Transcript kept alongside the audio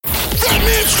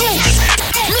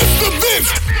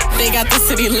They got the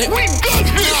city lit.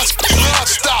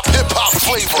 Non-stop hip-hop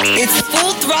flavor. It's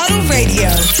Full Throttle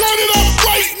Radio. Turn it up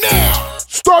right now.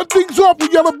 Start things off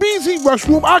with Yellow Beezy,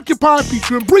 Restroom Occupied,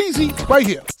 featuring Breezy, right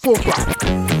here. Full Throttle.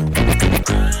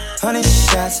 100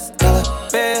 shots, dollar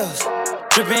bills,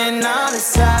 dripping on the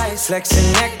sides,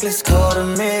 flexing necklace, quarter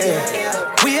mil.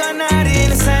 We are not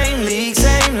in the same league,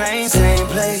 same lane, same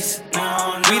place.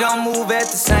 We don't move at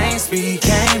the same speed,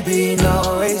 can't be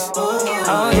no race.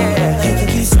 Oh yeah, you can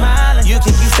keep smiling, you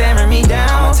can keep staring me down.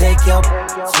 I'ma take your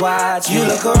watch, you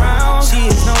look around, she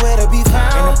is nowhere to be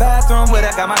found. In the bathroom where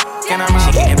I got my and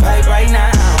I'm getting paid right now.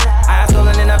 Eyes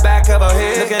rolling in the back of her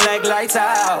head, looking like lights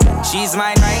out. She's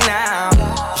mine right now.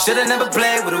 You should've never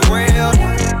played with a real.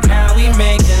 Now we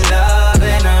making love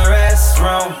in a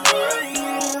restroom.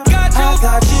 I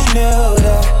thought you knew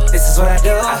that this is what I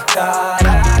do. I thought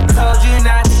I told you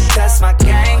not to test my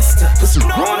gangster.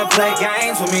 Wanna play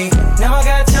games with me? Now I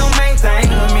got your main thing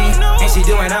with me, and she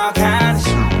doing all kinds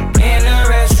of shit in the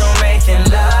restroom making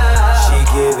love. She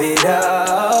give it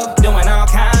up, doing all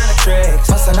kind of tricks,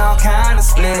 busting all kind of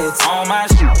splits on my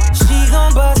shit. She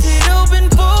gon' bust it open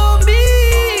for me.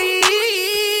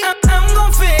 I'm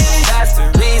gon' finish. That's the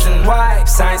reason why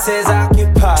sign says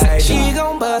occupied. She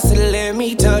gon' bust it, let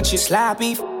me touch you,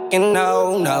 sloppy f***ing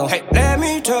no. Hey, let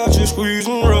me touch you, squeeze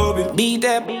and rub it, beat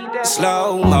that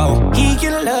slow-mo. He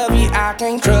can love you, I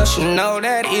can't crush you, no,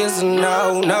 that is a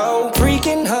no.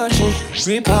 Freaking hushing,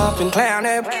 rip pumping, clown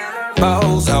that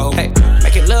bozo. Hey,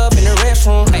 making love in the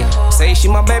restroom. Hey, say she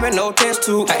my baby, no test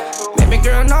tube. Hey, baby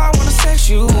girl, no, I wanna sex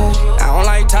you. I don't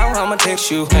like talk, I'ma text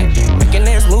you. Hey, making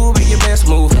this move, be your best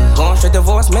move. Going straight to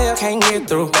voicemail, can't get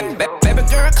through. Baby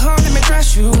girl, come let me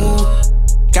dress you.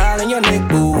 Calling your neck,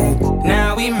 boo.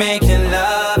 Now we making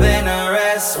love in a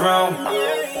restroom.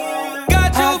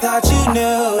 I thought you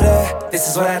knew that this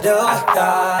is what I do. I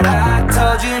thought I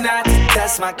told you not to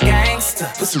test my gangster.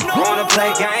 Wanna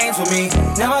play games with me?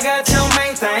 Now I got your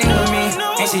main thing with me,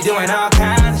 and she doing all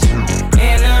kinds of shit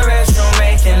in the restroom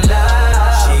making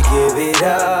love. She give it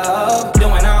up,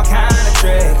 doing all kind of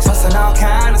tricks, busting all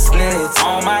kind of splits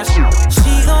on my shit.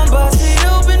 She gon' bust it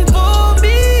open for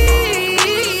me.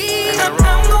 I'm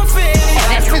gon' finish.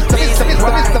 That's the reason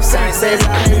why sign says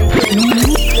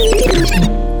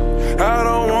I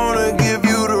don't wanna give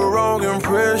you the wrong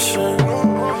impression.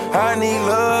 I need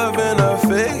love and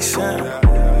affection,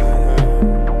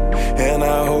 and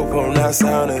I hope I'm not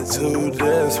sounding too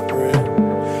desperate.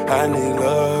 I need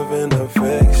love and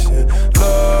affection.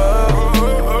 Love,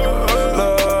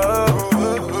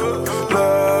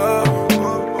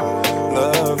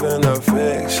 love and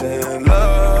affection.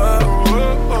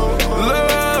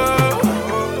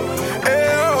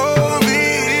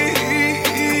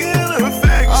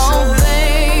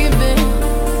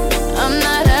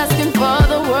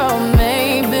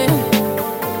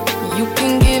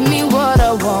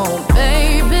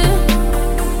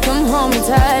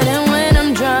 Tight, and when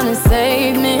I'm drowning,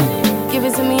 save me. Give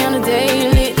it to me on a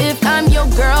daily. If I'm your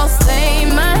girl, say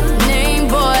my name,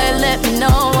 boy. Let me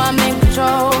know I'm in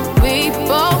control. We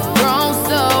both grown,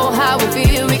 so how we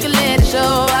feel, we can let it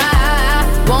show. I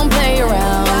won't play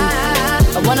around.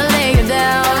 I wanna lay you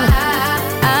down.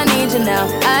 I need you now.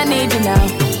 I need you now.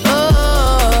 Oh.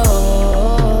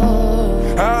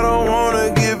 I don't wanna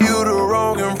give you the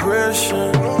wrong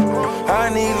impression. I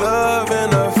need love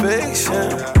and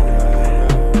affection,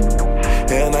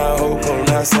 and I hope I'm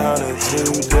not sounding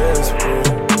too desperate.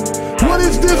 What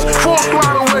is this Full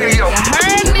Throttle Radio,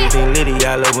 man? Everything litty,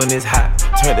 I love when it's hot.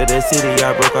 Turned to the city,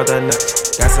 I broke all the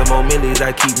nuts. Got some more millies,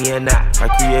 I keep me a knot. I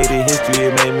created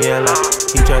history, it made me a lot.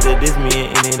 He tried to diss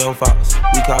me and it don't false.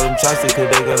 We call them chopsticks cause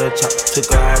they gonna chop. Took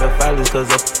her out of filers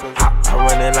cause of hot. I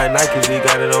run it like Nike, we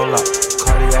got it on lock.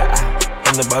 Cardiac eye,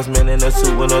 I'm the boss man in a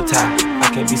suit with no tie. I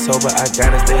can't be sober, I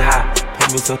gotta stay high.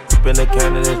 Me some in the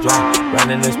can and it's dry.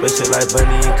 Riding in special like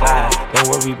Bunny and Clyde.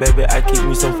 Don't worry, baby, I keep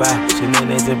me some fire.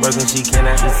 Shenanigans and Birkin, she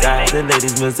cannot decide. The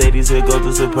ladies Mercedes, here go to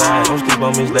surprise. Don't sleep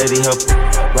on Miss Lady, her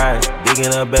ride.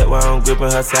 Digging her back while I'm gripping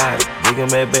her side.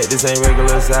 Digging my back, this ain't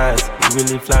regular size. You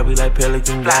really fly, we like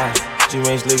Pelican guys. She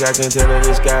ain't slick, I can tell her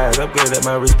the skies. Upgrade at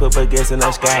my wrist, put her gas in the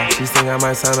sky. She think I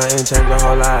might sign her and change her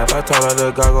whole life. I told her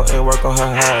to goggle and work on her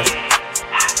eyes.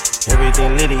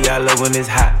 Everything litty, I love when it's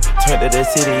hot. Turned to the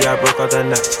city, I broke all the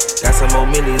nuts. Got some more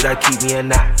millies, I keep me a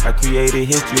knot. I created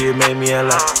history, it made me a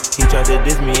lot. He tried to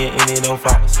diss me and it don't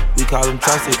false. We call them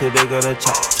chopsticks cause they gonna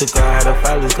chop. Took her out of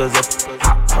filers cause of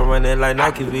hot. I run it like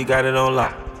Nike, we got it on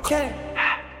lock. Okay,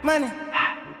 money.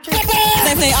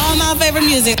 They play all my favorite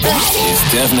music.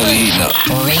 It's definitely heating up.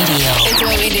 Radio. It's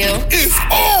what we do. It's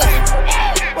on.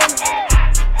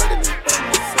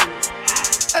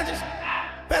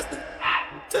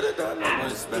 to the door, no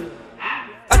respect.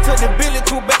 I took the Billy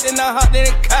Cool back, then I hopped in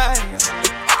the car.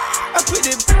 I put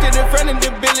the in front of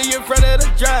the Billy in front of the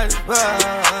driver.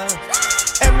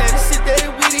 And man, this shit that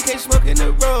weedy can't smoke in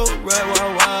the road. Right,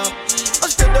 wow. I'm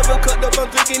stripped up and cooked up,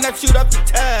 I'm drinking, I shoot off the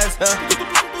tires.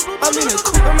 I'm in the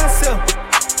coupe by myself.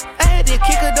 I had to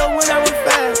kick her though when I was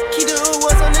fast. Keep the hood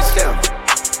was on the shelf.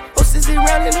 Hostess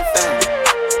around in the fan.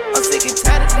 I'm sick and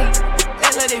tired of these.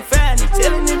 Act like they fine, they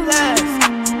telling them lies.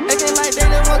 Acting like they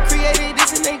the one created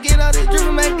this and they get all this drip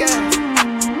from my guys.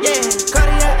 Yeah,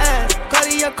 Cartier eyes,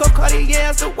 Cartier coat, Cartier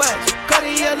as the watch,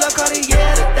 Cartier look, Cartier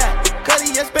the dot,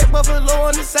 Cartier spec buffalo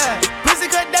on the side.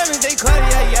 Pussy cut diamonds, they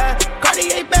Cartier, yeah.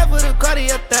 Cartier bad for the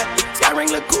Cartier thot. Sky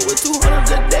ring look cool with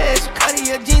 200 a dash.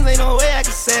 Cartier jeans, ain't no way I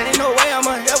can say. Ain't no way I'm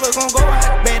ever gon' go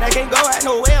out. Man, I can't go out,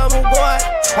 no way I'm gon' go out.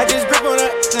 I just grip on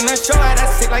her and I show out. I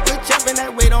sit like a champ and I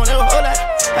wait on her whole lot.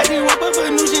 I just whip up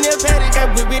a new Chanel paddock. I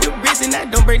whip with the bricks and I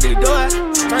don't break the door.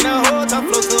 Turn the whole top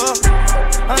floor to her.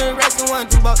 100 racks and 1,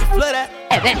 2 about to flood out.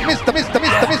 Mr.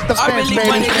 I really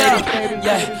run it up,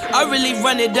 yeah. I really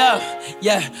run it up,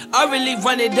 yeah. I really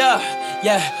run it up,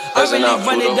 yeah. I really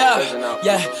run it up,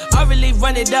 yeah. I really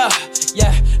run it up,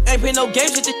 yeah. Ain't play no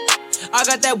games with it. I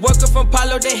got that worker from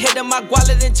Palo, they hit on my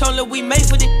guala, then told her we made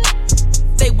for it.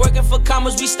 They working for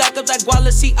commas, we stack up that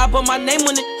guala, see I put my name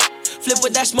on it. Flip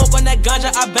with that smoke on that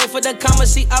ganja, I bang for the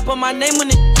commas, see I put my name on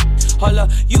it. Hold up,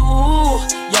 you,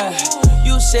 yeah.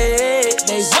 You said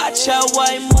they watch how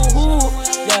I move,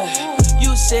 yeah.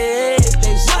 You said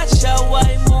they watch how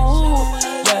I move,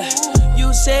 yeah.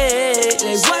 You said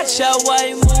they watch how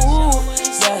I move,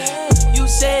 yeah. You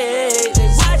said they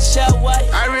watch how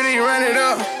I really run it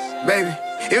up, baby.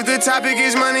 If the topic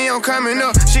is money, I'm coming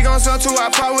up. She gon' sell to our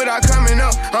pot without coming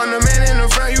up. I'm the man in the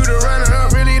front, you the runner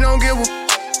up. Really don't give a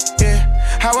yeah.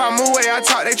 How I move, way I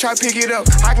talk, they try pick it up.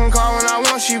 I can call when I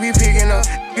want, she be picking up.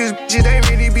 These bitches, they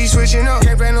really be switching up.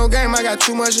 Can't play no game, I got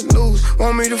too much to lose.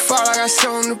 Want me to fall, I got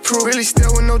something to prove. Really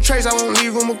still with no trace, I won't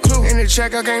leave them a clue. In the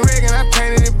check, I can't rig and I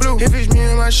painted it blue. If it's me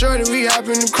and my shorty, we hop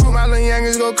in the crew. My little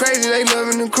youngins go crazy, they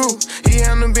loving the crew. He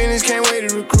handle business, can't wait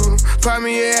to recruit him. Pop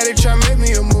me, yeah, they try make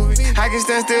me a movie. I can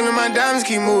stand still and my diamonds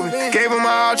keep moving. Gave him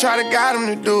my all, try to guide him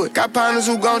to do it. Got partners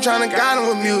who gon' tryna guide him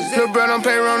with music. Lil' bro don't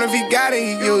play around, if he got it,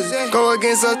 he use it. Go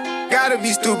against us, gotta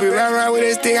be stupid. Run around with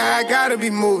this thing, I gotta be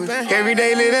moving. Every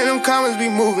day, let them comments be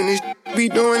moving. This be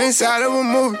doing inside of a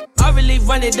movie. I really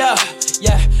run it up,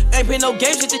 yeah. Ain't play no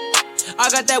games with it. I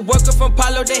got that worker from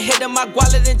Palo, they hit on my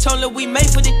guala, then told her we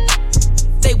made for it.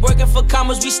 They working for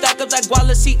commas, we stack up that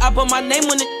guala, see I put my name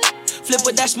on it. Flip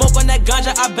with that smoke on that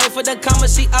ganja, I bang for the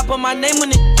commas, see I put my name on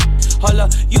it. Hold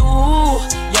up, you,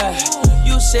 yeah.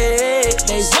 You said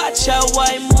they watch how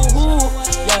I move,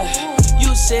 yeah.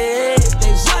 You said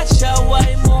they watch how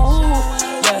I move,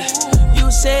 yeah.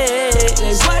 You said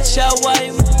they watch how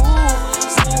I move.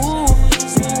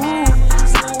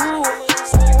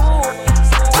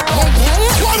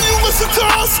 Why do you listen to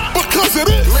us? Because it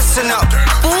is. Listen up.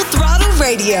 Full Throttle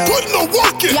Radio. Putting the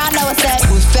work in. Y'all know what's up.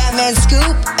 With Fat Man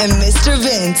Scoop and Mr.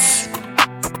 Vince.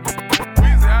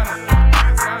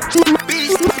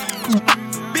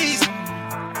 Beast.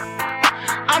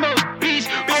 I'm a beast.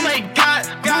 Oh my God.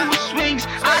 Who swings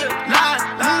out of line?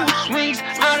 Who swings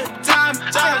out of time?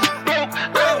 I was broke.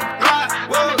 I'm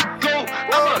a go.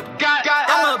 I'm a god.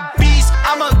 I'm a beast.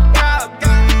 I'm a god.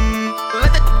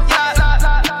 Let the yacht.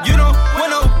 You don't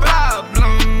want no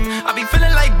problem. I be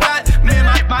feeling like Batman.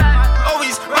 My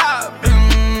always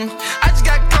robbing. I just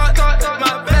got caught.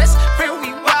 My best friend,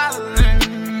 we wildin'.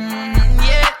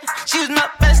 Yeah, she was my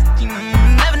bestie.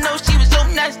 Never know she was so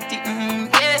nasty.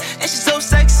 Yeah, and she's so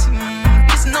sexy.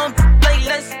 Kissing on like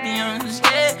lesbians.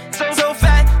 Yeah, so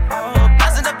fat.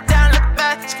 Bouncing up down like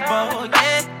basketball.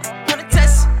 Yeah, wanna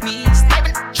test me.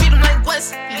 Sniping, treat him like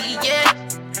Wesley. Yeah,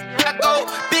 I go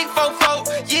big fofo.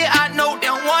 Yeah, I know they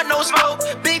don't want no smoke.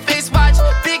 Big face watch,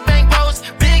 big bang pose.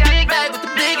 Big bag with the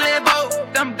big Lambo.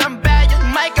 I'm bad, you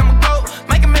Mike, I'm a go.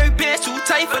 Mike and Mary pants too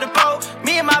tight for the boat.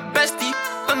 Me and my bestie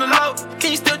on the low.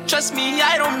 Can you still trust me?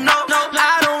 I don't know. No,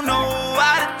 I don't know.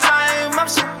 Out of time, I'm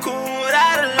so cool.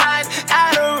 Out of line,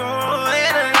 out of roll.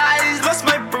 Analyze, lost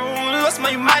my bro, lost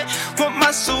my mind. Want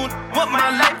my soul, want my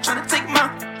life. Tryna take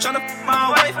tryna fuck my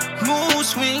wife. Mood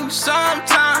swings,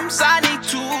 sometimes I need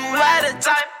two at a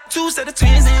time. Two set of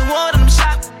twins and one of them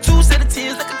shop. Two set of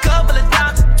tens like a couple of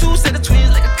dimes. Two set of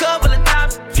twins like a couple of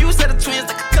times. Few set of twins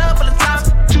like a couple of times.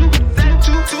 Two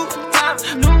times.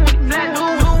 Know when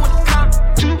it comes.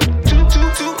 Two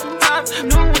times.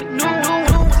 Know when it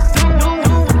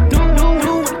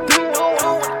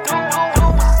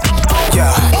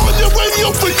Yeah. On your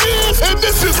radio for years, and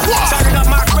this is why. Turning up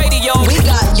my radio. We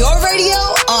got your radio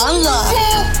on live.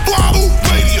 Full Throttle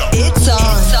Radio.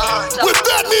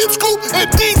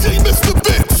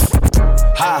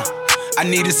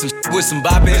 needed some with some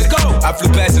bop in it. Let's go. I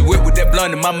flew past the whip with that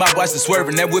blunt in my mouth, watched it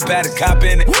swerving. That whip had a cop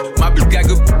in it. My bitch got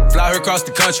good, fly her across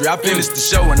the country. I finished the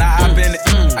show and I hop in it.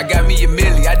 I got me a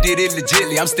milli, I did it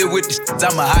legitly. I'm still with the shit,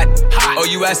 I'm a hot. Oh,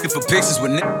 you asking for pictures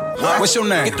with nigga? What's your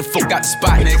name? Get the fuck out the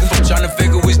spot, nigga. Tryna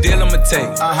figure which deal I'ma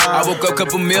take. I woke up,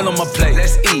 couple meal on my plate.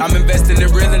 Let's eat. I'm investing in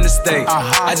real estate.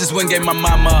 I just went and gave my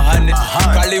mama 100.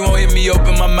 Probably won't hear me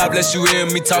open my mouth, bless you hear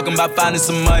me talking about finding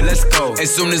some money. Let's go.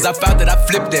 As soon as I found that, I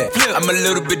flipped that. I'm a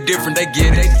little bit different, they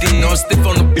get it. No, I'm stiff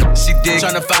on the bitch, she did.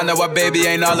 Tryna find out why baby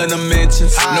ain't all in the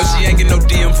mentions. No, she ain't get no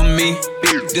DM from me.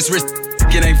 This wrist,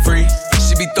 it ain't free.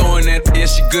 She be throwing that, yeah,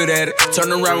 she good at it.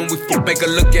 Turn around when we make her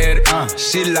look at it.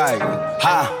 She like,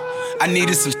 I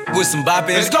needed some with some bop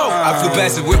in it. Let's go. I flew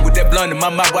past the whip with that blunt in my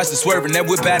mouth, watched it swerving. That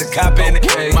whip had a cop in it.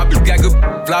 My bitch got good,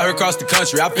 fly her across the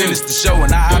country. I finished the show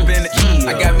and I hop in it.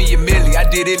 I got me a milli, I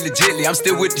did it legitly. I'm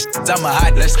still with the shit, I'm a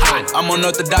hot. Let's go. I'm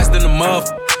unorthodox than the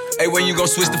muff. Hey, when you gon'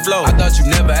 switch the flow? I thought you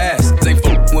never asked. They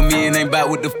ain't with me and ain't bout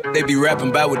what the they be rapping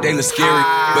about what they look scary.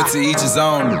 But to each his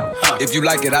own. If you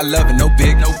like it, I love it, no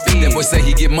big. That boy say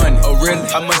he get money. Oh really?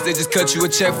 How much they just cut you a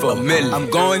check for? $1 million. I'm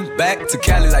going back to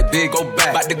Cali like big, go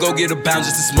back. About to go get a pound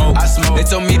just to smoke. I smoke. They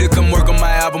told me to come work on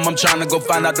my album. I'm trying to go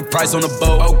find out the price on the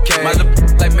boat. Okay. My little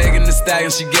like Megan Thee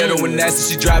Stallion, she ghetto and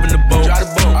nasty, she driving the boat.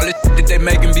 All this that they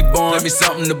making be born. Let me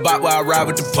something to buy while I ride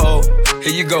with the pole.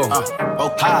 Here you go.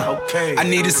 Okay. I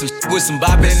needed some with some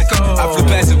bop in it. I flew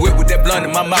past the whip with that blunt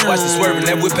in my mouth, watched it swerving.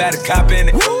 That whip had a cop in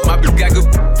it. My bitch got good,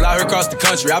 fly her across the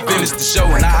country. I finished the show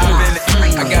and I hop in it.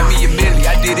 I got me a milli,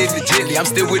 I did it legitly. I'm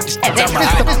still with the shit, I'm a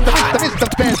hot. It's the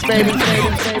best, baby.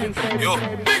 Yo.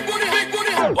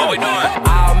 What we doing?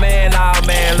 Oh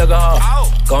man, look at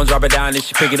her. Gon' drop it down and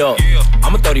she pick it up.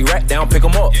 I'ma throw the rack down, pick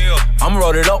 'em up. I'ma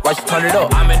roll it up, watch she turn it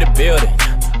up. I'm in the building,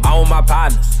 I'm with my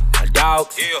partners, my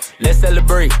dogs. Let's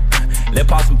celebrate, let's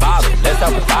pop some bottles, let's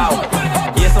talk about.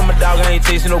 Yes, I'm a dog, I ain't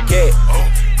chasing no cat.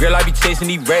 Girl, I be chasing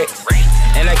these racks,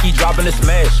 and I keep dropping the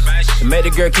smash. To make the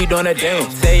girl keep doing that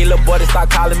dance. Say, little boy, to stop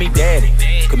calling me daddy.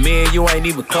 Cause me and you ain't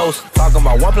even close. Talking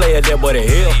about one player there, but a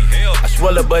hill. I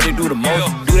swear, little buddy do the most.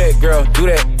 Do that, girl, do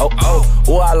that. Oh.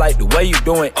 Oh, I like the way you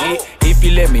doing it. If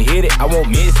you let me hit it, I won't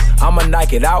miss. I'ma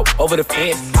knock it out over the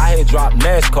fence. I had dropped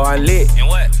NASCAR and lit.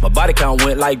 My body count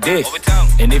went like this.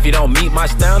 And if you don't meet my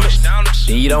standards,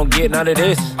 then you don't get none of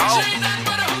this.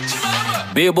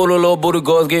 Big booty, little booty,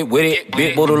 girls get with it.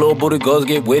 Big booty, little booty, girls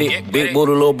get with it. Big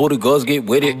booty, little booty, girls get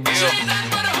with it.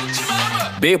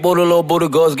 Big booty, little booty,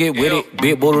 girls get with it.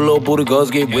 Big booty, little booty,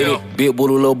 girls get with it. Big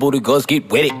booty, little booty, girls get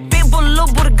with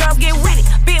it.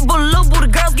 Big booty, little booty,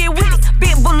 girls get with it.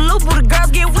 Big booty, little booty, girls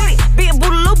get with it. Big booty,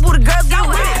 little booty, girls get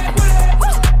with it. Big booty, little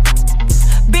booty, girls get with it.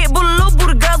 Big booty, little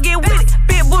booty, girls get with it.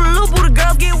 Big booty, little booty,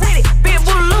 girls get with it. Big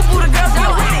booty, little booty, girls get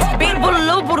with it. Big booty,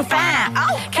 little booty, fine.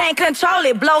 Can't control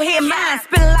it, blow his mind.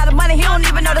 Spend a lot of money, he don't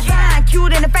even know the sign.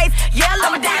 Cute in the face,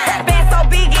 yellow and dime. Band so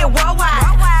big, it worldwide.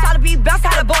 Try to be best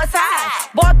how the boy side.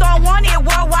 Boy throwing one, it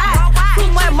worldwide. Too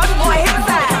much money, boy, hit the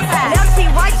side. Left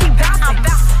cheek, right cheek, bouncing.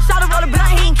 Shot a roll the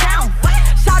blunt, he ain't count.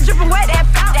 Shot dripping wet, that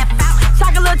fountain.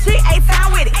 Chock a little chick,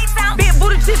 A-Town with it. Big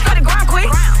booty chick, got the ground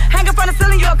quick. Hanging from the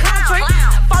ceiling, you a country.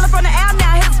 Falling from the air,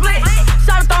 now hit split.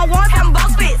 Shot a throwing one, having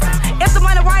both spits. If the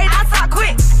money right, I talk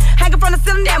quick. Hanging from the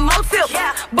ceiling, that motel.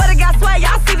 But it got swag,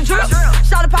 y'all see the drip.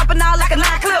 Shot it popping out like a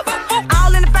 9 clip.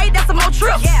 All in the face, that's a more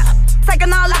trip.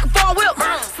 Taking out like a 4 whip.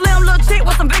 Slim little chick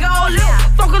with some big old lips.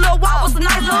 Funk a little walk with some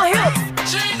nice little hips.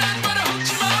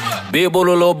 Big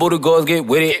booty, little booty, girls get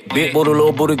with it. Big booty,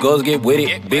 little booty, girls get with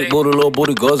it. Big booty, little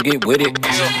booty, girls get with it.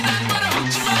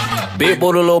 Big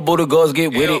booty, little booty, girls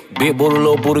get with it. Big booty,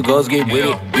 little booty, girls get with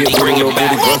it. Big booty, little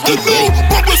booty, girls get with it.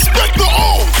 But respect the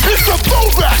old. It's a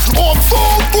throwback on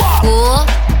Full Block. Full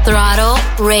Throttle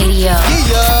Radio.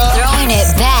 Throwing it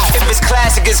back. If it's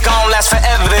classic, it's gon' last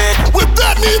forever. With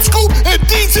Batman Scoop and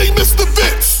DJ Mr.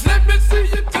 Vince. Let me see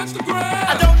you touch the ground.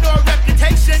 I don't know a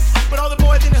reputation, but all the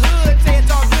boys in the hood say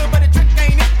it's all good, but the trick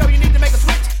ain't it. Though you need to make a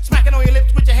switch. Smacking on your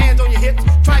lips, put your hands on your hips.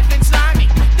 Trifling slimy.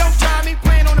 Don't try me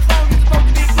playing on the phone. You're supposed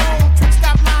to be grown. Trick,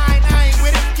 stop lying. I ain't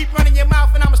with it. Keep running your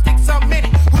mouth and I'ma stick something in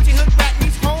it. Hoochie hood rat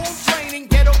needs home training.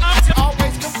 Ghetto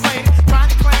always complaining. Trying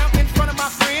to clown in front of my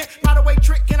friend. By the way,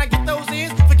 trick, can I get those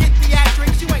in? Forget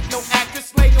theatrics. You ain't no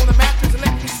actress. Laying on the mattress and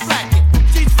let me splack it.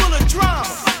 She's full of drama.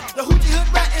 The hoochie hood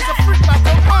rat is a freak like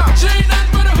her mom. She ain't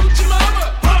nothing but a hoochie mama.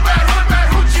 Hood rat,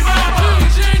 hoochie mama.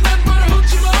 She ain't nothing but a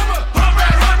hoochie mama. Hood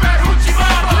rat, hoochie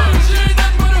mama. She ain't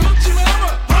nothing but a hoochie mama.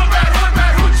 Hood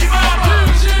rat, hoochie mama.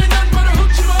 She ain't nothing but a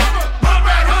hoochie mama. Hood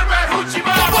rat, hoochie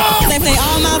mama. They play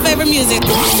all my favorite music.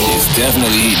 It's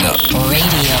definitely heating up.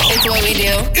 Radio. It's what we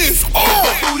do. It's all.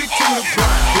 Booty to the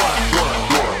front.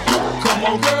 Come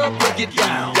Come on, girl, break it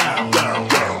down. Down, down,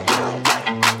 down.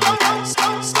 Don't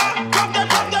stop. Rock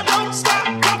that, don't stop.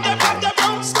 Rock that,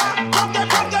 don't stop. Rock that,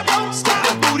 don't stop.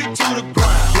 That booty to the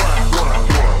ground.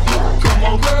 Come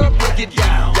on, girl, break it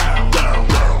down. Down, down,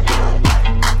 down.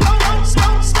 Don't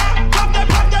stop. Rock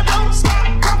that, don't stop.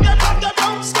 Rock that,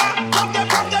 don't stop. Rock that,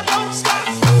 don't stop.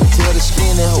 Tell the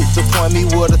skinny hoe to point me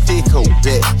with a thick hoe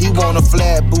that he want a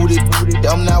flat booty.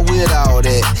 I'm not with all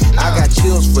that. I got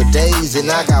chills for days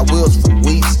and I got wheels for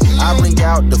weeks. I bring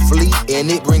out the fleet and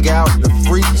it bring out the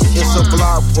freaks. It's a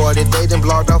block party, they done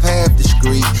blocked off half the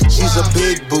street. She's a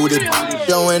big booty,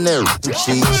 throwing her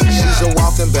cheeks. She's a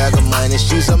walking bag of money,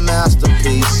 she's a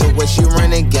masterpiece. So when she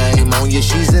running game on you,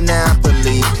 she's an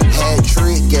athlete. Had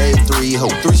trick, gave 3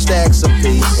 stacks a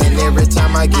piece. And every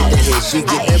time I get the hit, she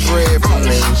get that bread from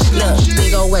me. Look,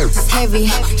 big ol' work, it's heavy.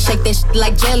 Shake that shit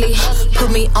like jelly.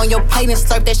 Put me on your plate and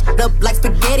serve that shit up like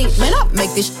spaghetti. Man, I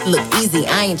make this shit look easy.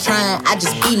 I ain't trying, I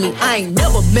just eat me. I ain't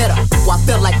never met her who I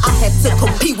felt like I had to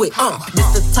compete with. This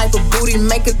the type of booty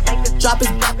maker drop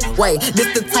his way. This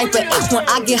the type of ace when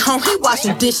I get home, he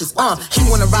washing dishes. He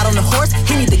wanna ride on the horse,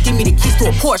 he need to give me the keys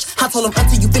to a Porsche. I told him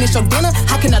until you finish your dinner,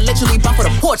 how can I let you leave off for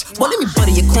the porch? Well, let me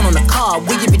butter your corn on the car.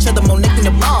 We give each other more neck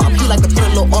than the bob. He like to put a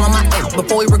little oil on my ass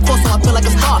before he records, so I feel like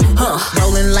a star.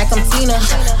 Rolling like I'm Tina,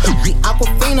 the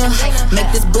Aquafina. Make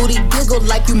this booty giggle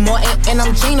like you Martin and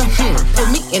I'm Gina.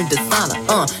 Put me in designer.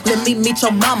 Let me meet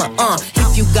your mama.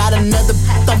 If you got another,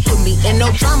 don't put me in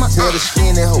no drama. Tell the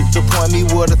skinny hoe to point me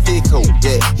with a thick hoe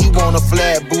that he want a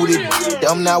flat booty.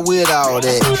 I'm not with all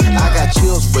that. I got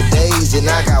chills for days and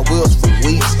I got wheels for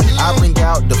weeks. I bring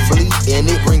out the fleet and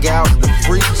it bring out the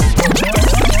freaks.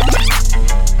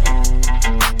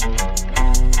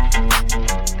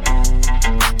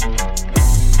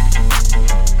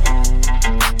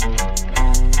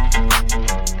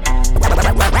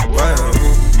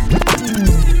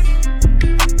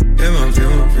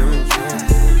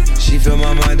 She fill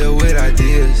my mind up with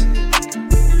ideas.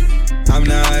 I'm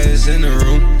the highest in the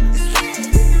room.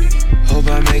 Hope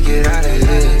I make it out of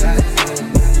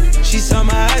here. She saw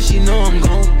my eyes, she know I'm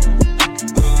gone.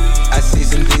 I see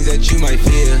some things that you might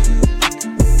fear.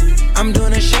 I'm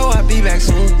doing a show, I'll be back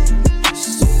soon.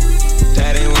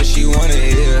 That ain't what she wanna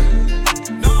hear.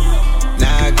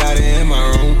 Now I got it in my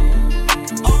room.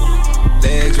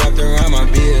 Legs wrapped around my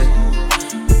beard.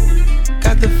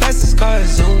 Got the fastest car,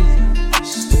 Zoom.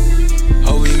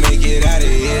 Hope we make it out of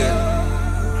here.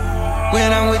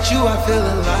 When I'm with you, I feel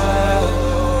alive.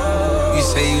 You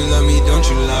say you love me, don't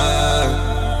you lie?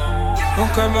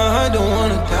 Don't cry my heart, don't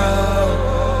wanna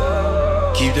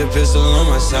die. Keep the pistol on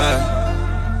my side.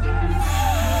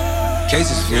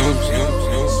 Cases fumes.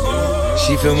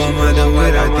 She fill my mind up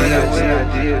with ideas.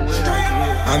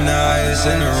 I'm the highest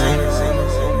in the room.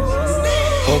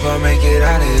 Hope I make it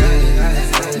out of here.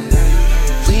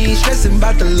 We ain't stressing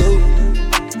about the loot.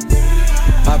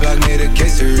 My block made a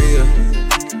quesadilla.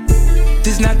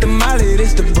 This not the molly,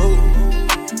 this the boot.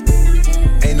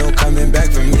 Ain't no coming back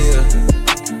from here.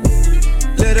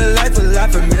 Live a life a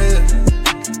lot familiar.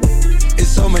 It's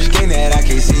so much gain that I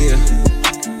can't see her.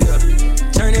 Yeah.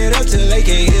 Turn it up till they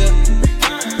can't hear.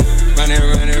 Running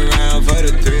around for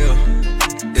the thrill.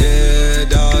 Yeah,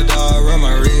 dog, run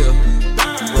my reel.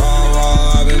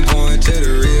 Raw, I've been pouring to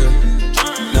the real.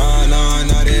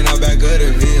 Nah, then I'm back of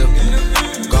the veil.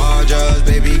 Gorgeous,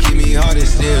 baby, keep me hard and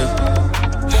still.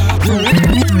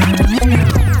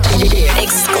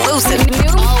 Exclusive.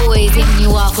 Always hitting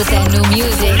you off with that new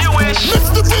music.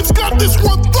 Mr. Vince got this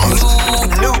one first.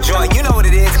 New joint, you know what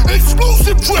it is.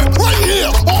 Exclusive track right here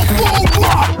on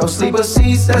Roadblock. No sleeper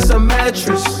seats, that's a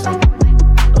mattress.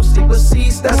 No sleeper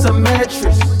seats, that's a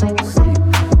mattress.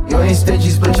 You ain't stingy,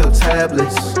 split your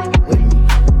tablets with me.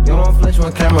 You don't flinch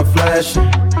when camera flashing.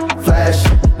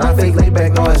 Not fake, laid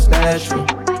back, no, it's natural.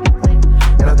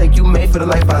 And I think you made for the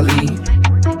life I lead.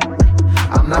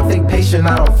 I'm not fake patient,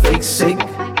 I don't fake sick.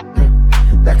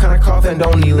 That kind of cough and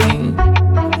don't need lean.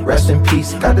 Rest in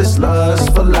peace, got this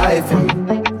lust for life in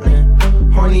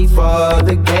me. Horny for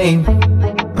the game.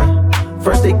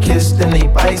 First they kiss, then they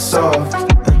bite soft.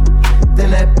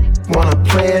 Then that wanna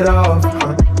play it off.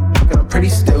 I'm pretty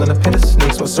still in a pit of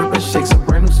snakes. While serpent shakes some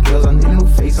brand new skills. I need a new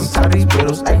face, I'm tired of these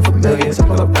riddles. Acting familiar,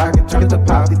 simple up rock and turn it to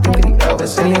pop. They think of the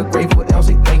Elvis, and he ungrateful. They don't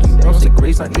say thank you, they don't say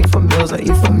grace. I eat for meals, I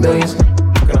eat for millions.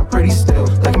 I'm pretty still,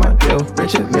 look at my deal,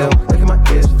 Richard Mill. Look at my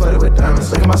kids, flooded with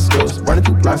diamonds. Look at my skills, running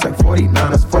through blocks like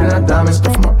 49ers. 49 diamonds,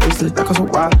 stuff from my bracelet. That costs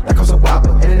a while,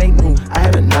 but and it ain't new. I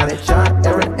haven't nodded, John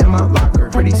Aaron in my locker.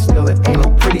 Pretty still, it ain't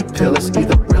no pretty pill. It's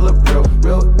either real or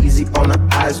real easy on the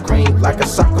eyes, green like a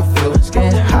soccer field.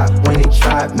 Skin hot when they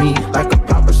tried me, like a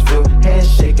popper's field. Hands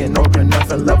shaking, open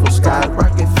nothing level, sky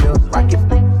rocket field, rocket.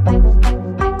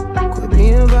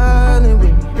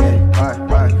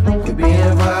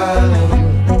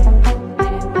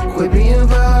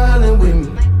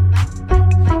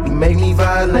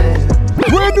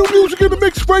 music in the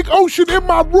mix, Frank Ocean in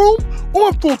my room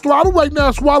on Full Throttle. Right now,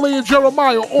 it's Wale and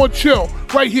Jeremiah on Chill.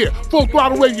 Right here, Full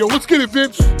Throttle Radio. Let's get it,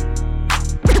 Vince.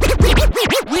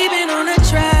 We've been on a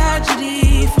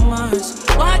tragedy for once.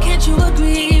 Why can't you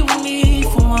agree with me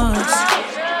for once?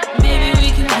 Maybe we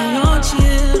can be on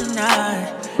chill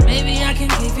tonight. Maybe I can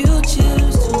give you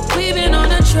chills too. We've been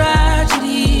on a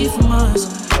tragedy for once.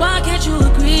 Why can't you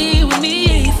agree with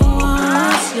me for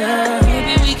once? Yeah,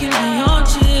 maybe we can be on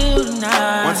chill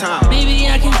tonight. One time. Maybe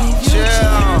I can give you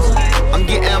chills. I'm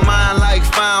getting mine like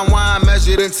fine wine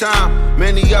measured in time.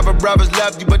 Many other brothers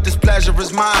love you, but this pleasure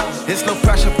is mine. It's no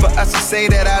pressure for us to say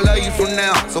that I love you from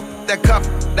now. So that cup,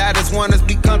 that is one that's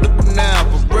be comfortable now.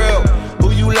 For real,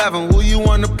 who you loving, who you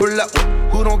wanna pull up with?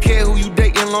 Who don't care who you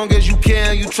dating, long as you care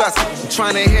and you trust me. I'm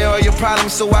trying to hear all your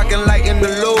problems so I can lighten the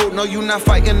load. No, you not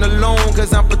fighting alone,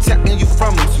 cause I'm protecting you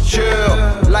from them. So chill,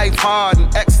 life hard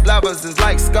and ex-lovers is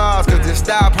like scars. Cause they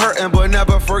stop hurting but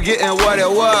never forgetting what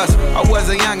it was. I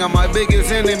wasn't young and my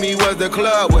biggest enemy was the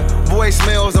club with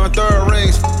voicemails on third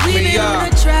rings. Me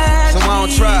up, so I don't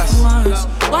trust.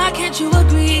 Why can't you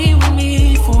agree with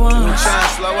me for once? Trying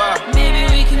to slow up. Maybe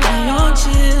we can be on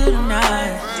chill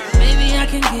tonight. Maybe I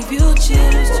can give you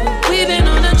chills too. We've been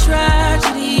on a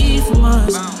tragedy for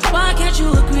once. Why can't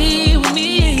you agree with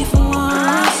me for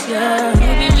once? Yeah,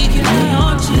 maybe we can be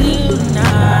on chill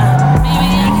tonight.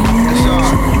 Maybe I can give you chills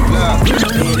too.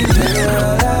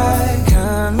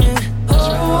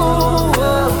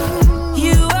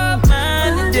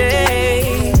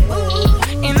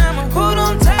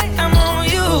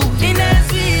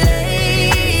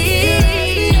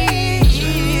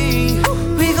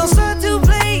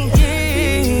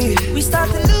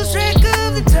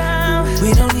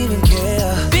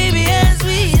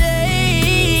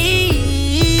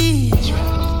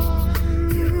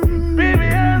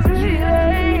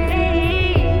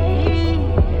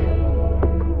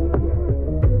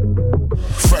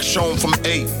 Home from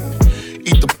 8,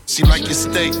 eat the pussy like it's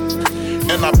steak,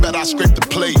 and I bet I scrape the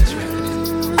plate.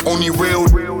 Only real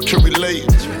can relate.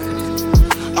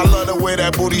 I love the way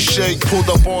that booty shake. Pulled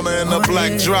up on her in a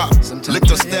black drop, licked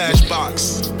her stash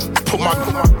box, put my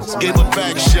gave her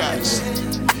back shots,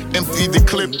 emptied the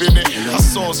clip in it. I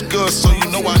saw it's good, so you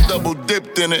know I double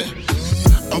dipped in it.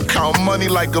 I'm counting money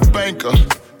like a banker.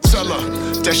 Tell her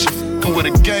that she f***ing with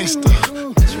a gangster,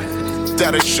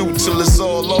 that'll shoot till it's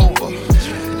all over.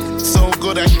 So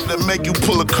good that make you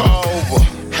pull a car over.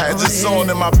 Had this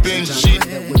on in my Benz Jeep.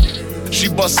 She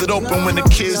busted open when the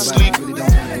kids sleep,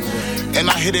 and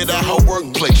I hit it at her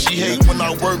workplace. She hate when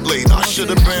I work late. I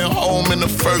should've been home in the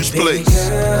first place.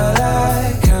 Girl,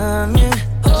 I come in.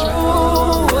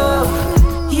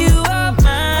 You are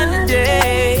mine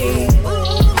today,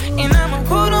 and I'ma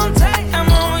hold on tight. I'm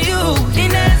on you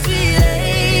in that sweet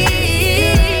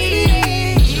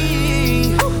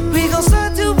lane. We gon'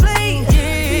 start to play.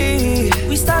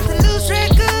 We start to lose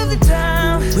track of the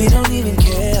time. We don't even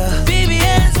care, baby,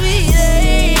 as we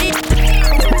lay.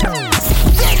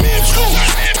 That man's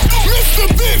Mr.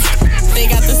 Vince. They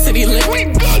got the city lit.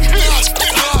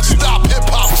 Non-stop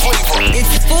hip-hop flavor.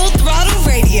 It's Full Throttle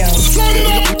Radio. Turn it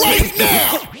up right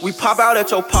now. We pop out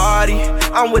at your party,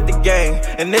 I'm with the gang,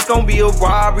 and it's gon' be a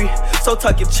robbery. So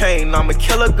tuck your chain, I'm a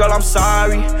killer, girl, I'm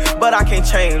sorry, but I can't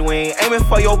change. We ain't aiming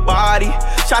for your body,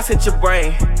 shots hit your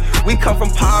brain. We come from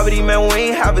poverty, man, we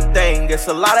ain't have a thing. It's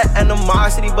a lot of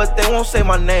animosity, but they won't say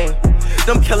my name.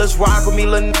 Them killers rock with me,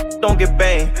 little don't get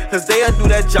banged, cause they'll do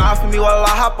that job for me while I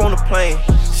hop on the plane.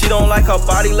 She don't like her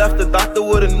body, left the doctor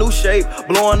with a new shape.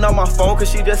 Blowing up my phone cause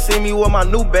she just see me with my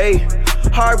new babe.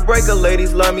 Heartbreaker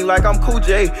ladies love me like I'm Cool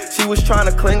J. She was trying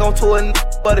to cling on to it,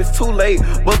 but it's too late.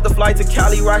 Booked the flight to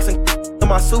Cali, rocks and in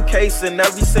my suitcase, and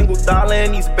every single dollar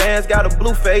in these bands got a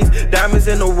blue face. Diamonds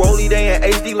in the rollie, they in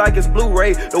HD like it's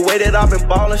Blu-ray. The way that I've been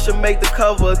ballin' should make the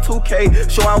cover of 2K.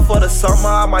 Show out for the summer,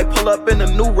 I might pull up in a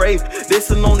new rave.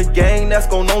 This'n on the gang, that's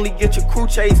gon' only get your crew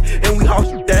chase. And we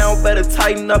house you down, better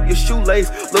tighten up your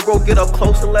shoelace. Look, bro, get up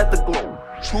close and let the glow.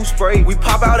 True spray, we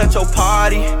pop out at your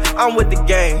party, I'm with the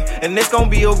gang, and it's gon'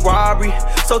 be a robbery.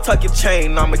 So tuck your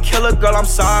chain, I'm a killer, girl, I'm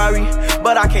sorry,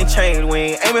 but I can't change. We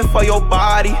ain't aiming for your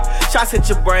body, shots hit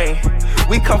your brain.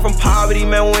 We come from poverty,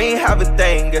 man, we ain't have a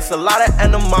thing. It's a lot of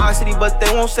animosity, but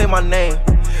they won't say my name.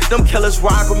 Them killers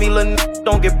rock with me, little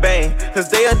don't get banged, cause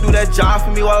they'll do that job for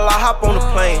me while I hop on the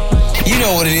plane. You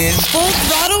know what it is. Full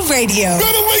Throttle Radio.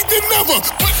 Better late than never,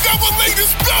 but never late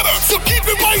is better. So keep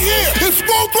it right here. It's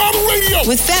Full Throttle Radio.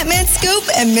 With Fat Man Scoop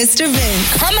and Mr.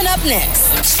 Vince. Coming up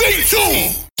next. Stay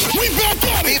tuned. We back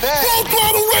at it. Full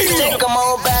Throttle Radio. Come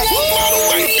on back.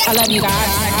 I love you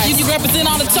guys. You represent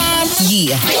all the time.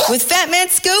 Yeah. With Fat Man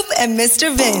Scoop and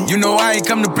Mr. Vince. You know I ain't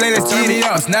come to play, let's get it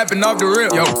up. Snapping off the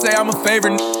rip. Yo, say I'm a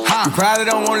favorite. You probably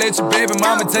don't wanna let your baby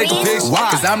mama take a picture.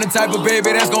 Cause I'm the type of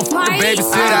baby that's gon' fuck the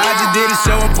babysitter. I just did a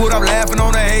show and put up laughing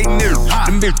on the hating nigga.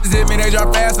 Them bitches hit me, they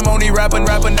drop fast. I'm on these rapping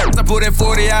nerds. I put that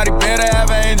 40 out, he better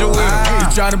have an angel with him. You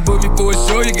tryna book me for a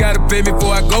show, you gotta pay me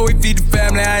before I go. We feed the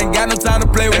family, I ain't got no time to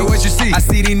play with. Hey, what you see? I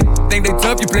see these think they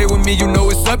tough, you play with me, you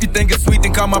know it's up. You think it's sweet,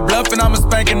 then call my bluff and I'm a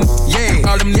spanking. Yeah,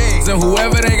 all them niggas and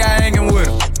whoever they got hanging with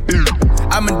them.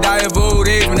 I'ma die of old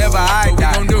age whenever I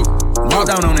die. What we gon' do? Walk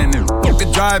down on that nigga. The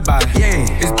drive-by. Yeah,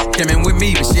 this came in with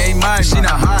me, but she ain't mine. She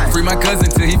not high. Free my cousin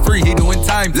till he free. He doing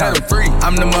time. Let him free.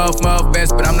 I'm the muff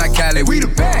best, but I'm not Cali. We the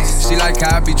best. She like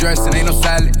how I be dressed and ain't no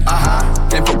salad.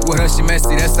 Can't fuck with her, she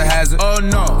messy. That's a hazard. Oh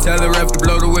no. Tell the ref to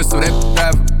blow the whistle. That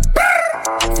driver.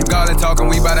 Fuck all that talking,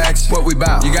 we bout action. What we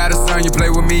bout? You got a son, you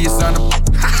play with me, your son.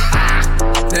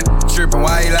 That trippin',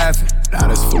 why you laughing? Nah,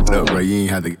 that's fucked up, bro. You ain't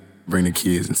have to bring the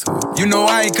kids into it. You know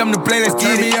I ain't come to play, let's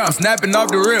get it up. Snapping off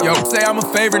the rip. Yo, say I'm a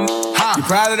favorite. You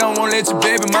probably don't wanna let your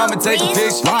baby mama take a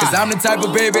picture. Cause I'm the type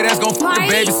of baby that's gon' fuck the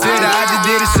babysitter. I just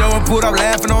did a show and put up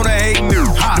laughing on the hating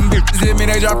nigga. Them bitches hit me,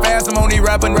 they drop fast. I'm on these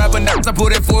rapping nerds. I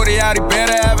put that 40 out, he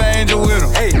better have an angel with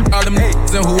him. Hey, all them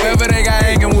niggas and whoever they got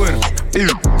hanging with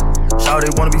him.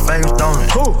 Shawty wanna be famous, don't it?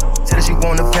 Who? Said that she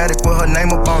want a paddock with her name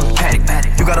up on it.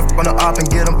 Paddock. You gotta on the op and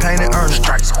get them painted, earn it.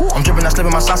 I'm drippin', I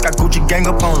slippin' my socks, got Gucci gang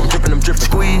up on them. I'm drippin'.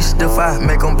 Squeeze, defy,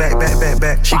 make them back.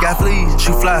 She got fleas,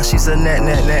 she fly, she's a nat.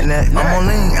 I'm on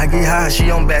lean, I get high, she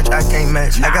on batch, I can't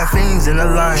match. I got fiends in the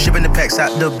line, shipping the packs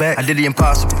out the back. I did the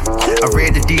impossible, I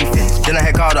read the defense, then I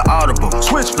had called the audible.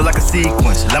 Switch, look like a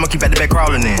sequence, I'ma keep at the back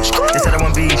crawling in. They said I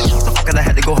wouldn't be, the fuck I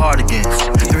had to go hard again.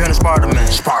 300 Sparta, man.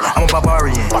 I'm a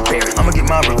barbarian. I'ma get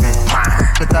my revenge.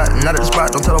 Not at the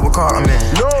spot, don't tell her what car I'm in.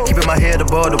 Keeping my head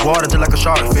above the water just like a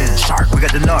shark fin. We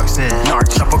got the narcs in,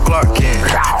 Chopper Clark in.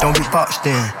 Don't get boxed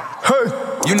in.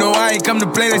 You know I ain't come to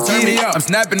play, let's get it up. I'm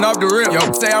snapping off the rip. Yo,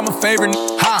 say I'm a favorite.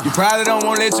 You probably don't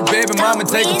wanna let your baby mama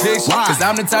take a picture. Cause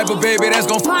I'm the type of baby that's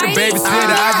gon' fuck the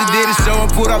babysitter. I just did a show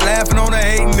and put up laughing on the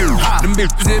hating nigga. Them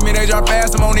bitches hit me, they drop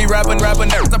fast. I'm on these rapping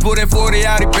nerds. I put that 40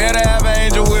 out, he better have an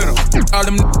angel with him. All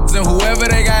them niggas and whoever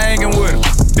they got hanging with him.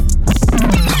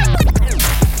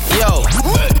 Yo,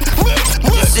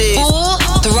 Full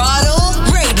Throttle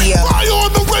Radio. Fire on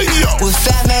the radio. With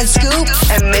Fat Man Scoop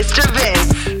and Mr.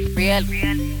 Vince. Real,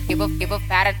 give a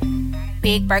fatter,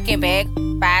 big Birkin bag,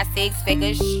 5-6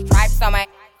 figures, stripes on my,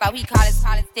 so he call it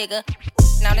sticker.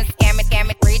 Known as scam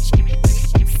it, rich.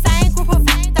 Same group of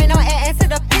friends, they know add to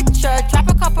the picture. Drop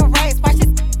a couple rights, watch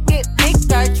it get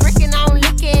bigger. Drinking, I'm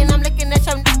licking, I'm looking at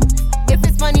your. If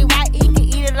it's money, right, he can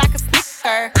eat it like a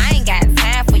snicker. I ain't got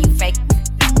time for you fake.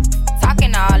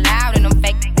 Talking all loud in them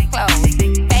fake clothes.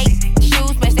 Fake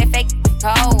shoes, match that fake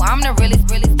toe. I'm the realest,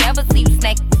 never see you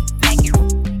snake.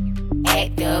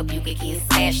 Act up, you could get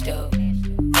snatched up.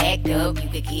 Act up, you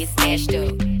could get snatched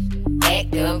up.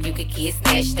 Act up, you could get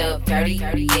snatched up. Dirty,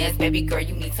 yes, baby girl,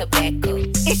 you need to back up.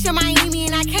 It's your Miami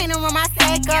and I can't run my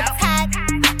sack up. Tied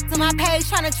to my page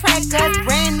tryna track us.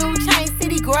 Brand new chain,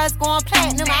 city girls going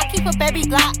platinum. I keep a baby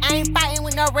Glock, I ain't fighting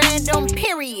with no random,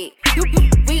 period. You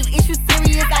real issue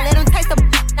serious, I let him taste the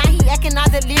now he acting all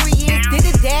delirious. Did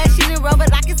a dash in the rubber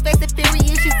like it's Fast and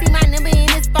Furious. You see my number in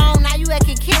his phone, now you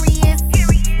acting curious.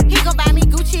 He gon' buy me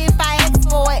Gucci if I ask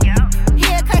for it. He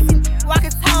a classy walk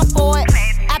his tongue for it.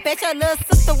 I bet your little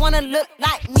sister wanna look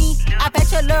like me. I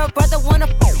bet your little brother wanna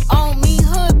on me.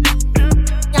 Hood,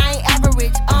 I ain't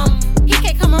average. He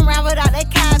can't come around without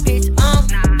that cabbage.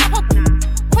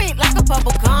 Quick like a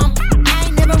bubble gum. I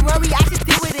ain't never worry, I just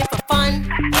deal with it for fun.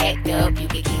 Act up, you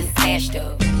can get snatched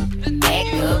up.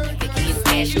 Act up, you can get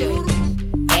snatched up.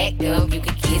 Act up, you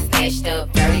can get snatched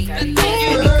up. Dirty, baby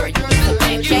girl, you need to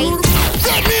back chase.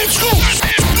 That man Scoop,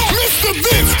 Mr.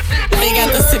 Vince. They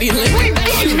got the city lit.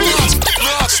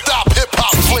 Non-stop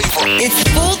hip-hop flavor. It's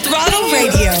Full Throttle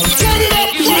Radio. Turn it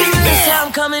up right now.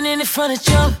 I'm coming in front of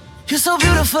jump. You're so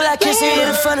beautiful, I can't say it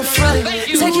in front of front.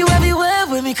 Take you everywhere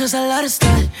with me, cause I love to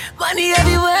stunt. Money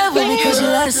everywhere with me, cause you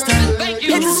love to stunt.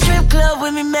 Hit the strip club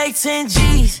with me, make 10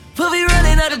 G's. Put me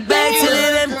running out the bag till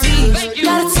it empties.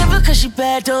 Got a temper cause she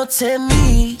bad, don't tempt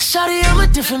me. Shawty, I'm a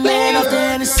different man off the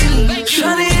Hennessy.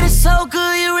 Tryna hit it so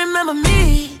good, you remember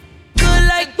me. Good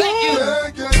like you.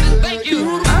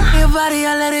 Your body,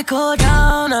 I let it go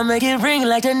down. I make it ring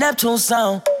like the Neptune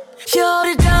sound. You hold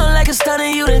it down like a stunner,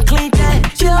 you done clean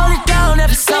that. You hold it down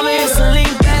every summer, it's a lean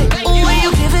back. Ooh, when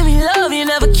you giving me love, you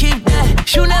never keep that.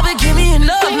 You never give me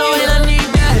enough, knowing I need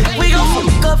that. We gon'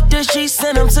 fuck up the sheets,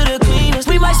 send them to the cleaners.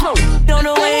 We might smoke, don't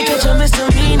know where it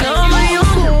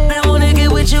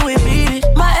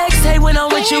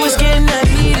she was getting that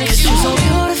heated. Cause you're so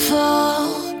beautiful.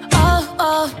 Oh,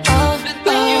 oh, oh,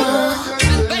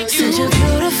 oh. Said you're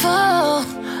beautiful.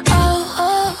 Oh,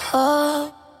 oh,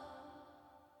 oh.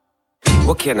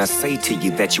 What can I say to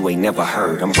you that you ain't never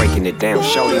heard? I'm breaking it down,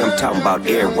 shorty, I'm talking about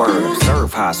every word.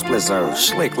 Serve high splizzers,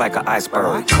 slick like an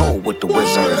iceberg. Cold with the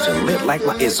wizards, and lit like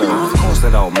my izzard. Of course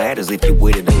it all matters if you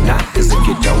with it or not. Cause if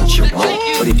you don't, you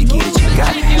won't. But if you get it, you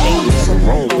got it. Ain't nothing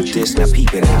wrong with this, now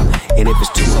peep it out. And if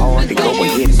it's too hard, then go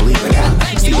ahead and bleep it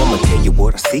out. See, I'ma tell you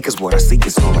what I see, cause what I see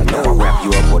is all I know. I wrap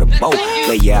you up with a bow,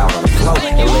 lay you out on the floor,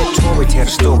 and let Tori tell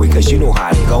the story, cause you know how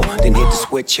it go. Then hit the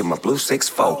switch in my blue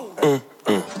 6-4.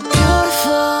 Beautiful,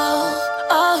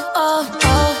 oh, oh,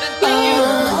 oh,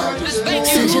 oh.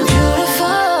 Said you're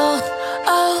beautiful,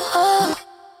 oh, oh.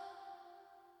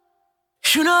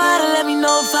 You know how to let me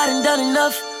know if I done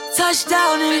enough.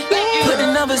 Touchdown in it, put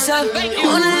the numbers up. You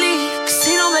wanna leave, cause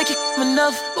he don't make it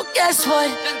enough. Well, guess what?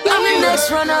 I'm the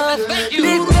next runner-up.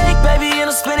 Big bag, baby,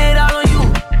 and I'll spend it all on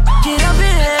you. Get up in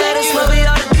here, that's what we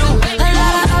ought to do. A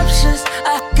lot of options,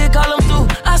 I could call them through.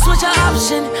 I switch an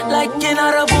option, like in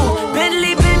Audible.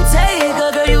 Bentley,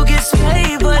 Bentayga, girl, you get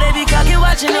paid. But every cock you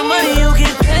watching the money, you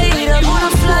get paid. I'm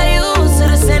gonna fly you to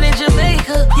the sand in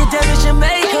Jamaica. You damage your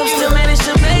makeup, still manage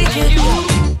to make it.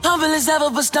 Humble as ever,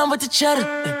 but stunned with the cheddar.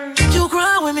 You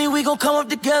grind with me, we gon' come up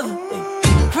together.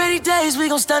 Pretty days, we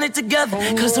gon' stun it together.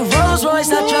 Cause the Rolls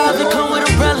Royce I drive, it come with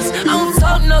umbrellas. I don't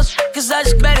talk no shit, cause I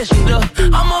just better shit up.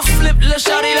 I'ma flip lil'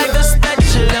 shawty like the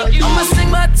spatula. I'ma sink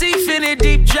my teeth in it,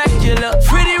 deep Dracula.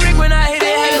 Pretty Rick when I hit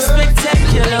it, had a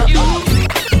spectacular.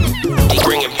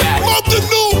 Bring it back. Nothing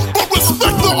new, but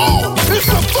respect to all. It's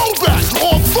a throwback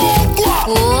on Full Block.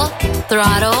 Full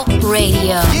Throttle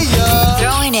Radio. Yeah.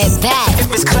 Throwing it back.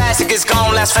 If it's classic, it's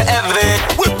gon' last forever.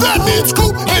 With Batman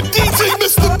Scoop and DJ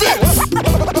Mr. Vince.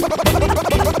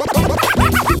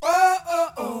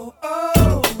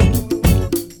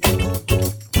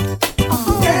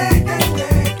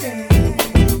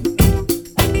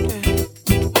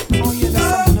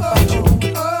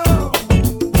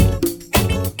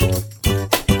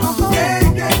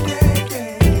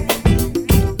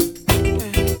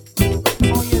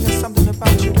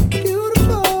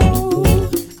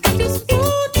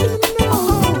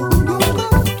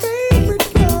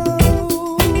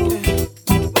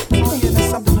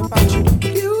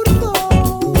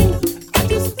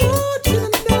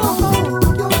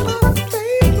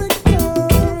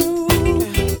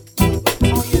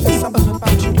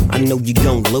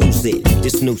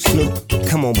 New Snoop,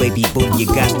 come on baby boo, you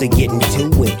got to get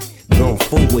into it. Going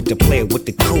forward to play with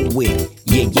the cool wit.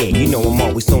 Yeah, you know I'm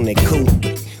always on that cool.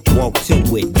 Walk to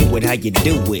it, do it how you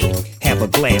do it. Have a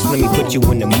glass, let me put you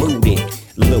in the mood.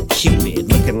 Little cutie,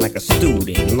 looking like a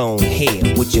student. Long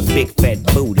hair with your big fat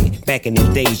booty. Back in the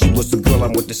days, you was the girl I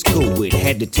went to school with.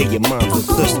 Had to tell your mom and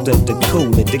sister to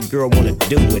cool it. The girl wanna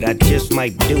do it, I just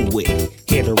might do it.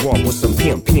 Hit her off with some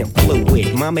pimp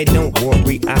fluid. Mommy, don't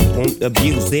worry, I won't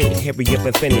abuse it. Hurry up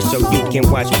and finish so you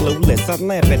can watch Clueless. I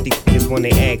laugh at these niggas when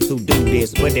they ask who do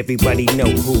this, but everybody know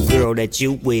who girl that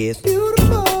you with.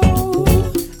 Beautiful.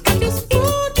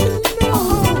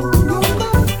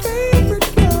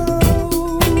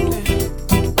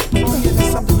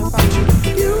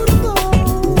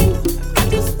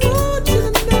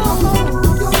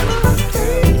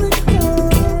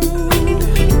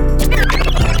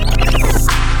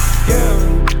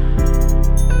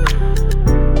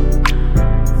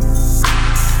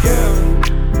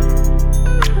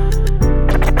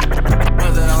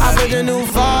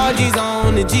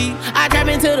 I trap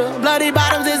into the bloody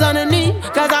bottoms is underneath.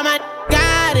 Cause all my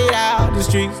got it out the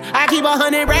streets. I keep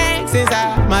 100 racks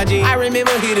inside my jeans. I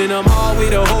remember hitting them all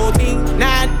with the whole team.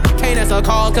 Now can't answer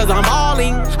calls cause I'm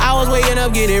balling. I was waking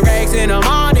up getting racks in the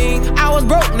morning. I was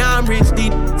broke, now I'm rich,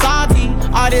 deep, salty.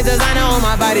 All this designer on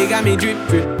my body got me drip.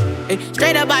 Hey,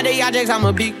 straight up out the objects, I'm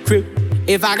a big crip.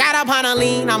 If I got up on a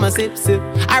lean, I'ma sip.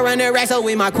 I run the racks up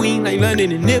with my queen like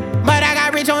London and Nip. But I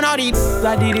got rich on all these,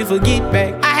 I didn't forget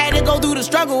back. I had to go through the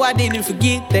struggle, I didn't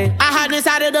forget that. I hopped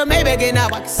inside of the Maybach and now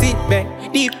I can sit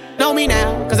back. Deep, know me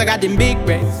now, cause I got them big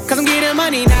racks. Cause I'm getting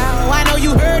money now, I know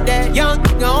you heard that. Young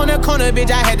on the corner, bitch,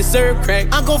 I had to serve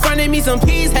crack. Uncle fronted me some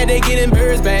peas, had to get them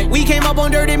birds back. We came up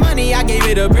on dirty money, I gave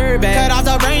it a bird back. Cut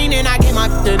off the rain and I gave my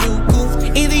the new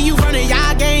coupe. Either you run a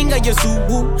y'all gang or you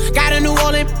Subaru. Got a New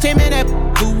Orleans Tim and that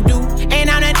voodoo. And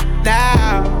I'm that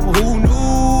now, who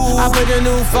knew? I put the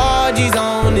new 4Gs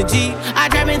on the G. I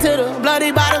trap into the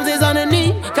bloody bottoms is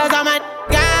underneath. Cause I'm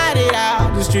got it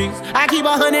out the streets. I keep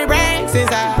 100 racks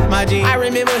inside my jeans. I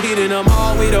remember hitting them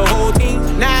all with the whole team.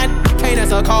 Now I can't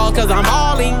answer calls cause I'm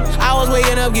balling. I was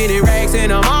waking up getting racks in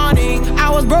the morning. I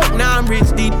was broke, now I'm rich,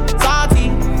 deep,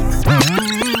 salty.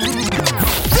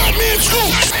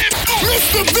 Scoop,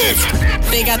 Mr. Vince.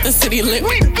 They got the city lit.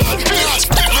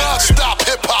 Non-stop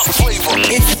hip-hop flavor.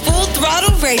 It's Full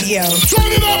Throttle Radio.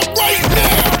 Turn it up right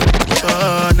now.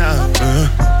 Oh, now.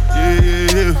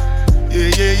 Yeah.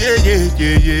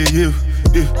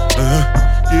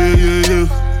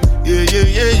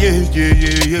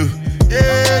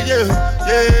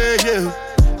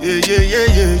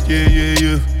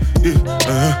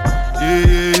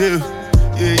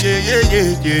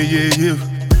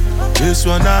 This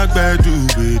one I better do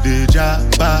with the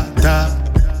jabata.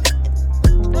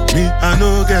 Me, I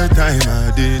no get time,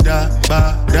 I did that,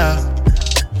 bada.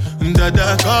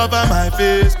 Dada cover my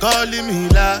face, calling me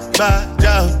like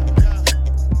bada.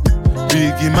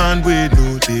 Biggie man, we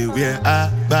know they wear a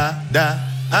bada.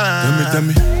 Tell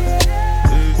me,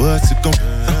 what's it gon'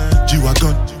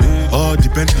 G-Wagon, all the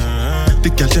Bentley, the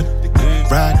girl them,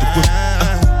 ride the whip.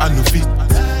 I no fit,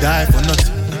 die for nothing.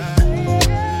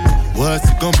 What's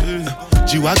it gon' be?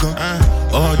 G-Wagon,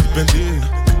 all the Bentley,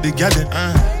 the girl them,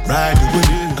 ride the whip.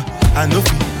 I no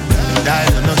fit, die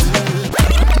for nothing.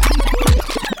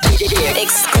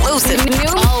 Exclusive.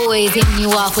 Always hitting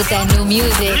you off with that new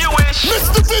music.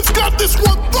 Mr. Vince got this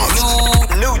one first.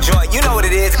 New joint, you know what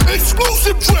it is.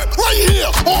 Exclusive trip right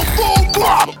here on Full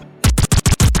Throttle.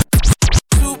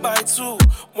 2 by 2,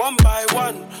 1 by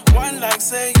 1. One like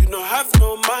say you no have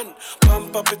no man.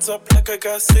 Pump up it up like a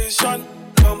gas station.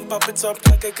 Pump up it up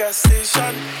like a gas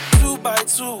station. 2 by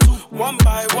 2, 1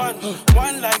 by 1.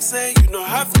 One like say you no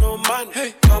have no man.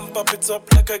 Hey, pump up it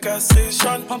up like a gas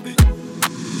station. Pump it.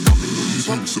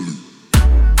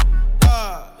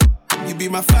 You be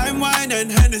my fine wine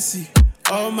and Hennessy.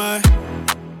 Oh my.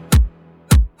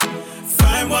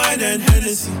 Fine wine and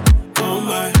Hennessy. Oh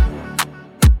my.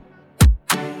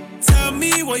 Tell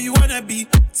me what you wanna be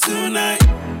tonight.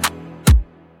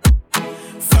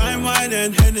 Fine wine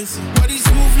and Hennessy. Body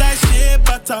smooth like shea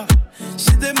butter.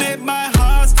 She done make my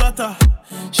heart stutter.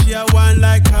 She a wine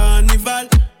like carnival.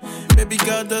 Baby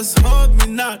girl, just hold me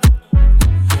not.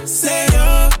 Say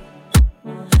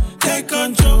take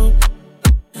control.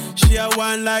 She a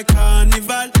wine like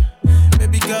carnival.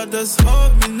 Baby girl, just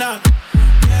hold me now.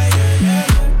 Yeah.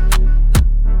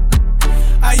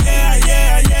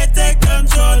 Yeah, take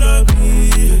control of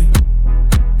me.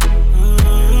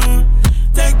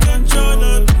 Take control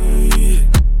of me.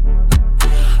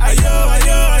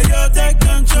 Ayo, take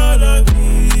control of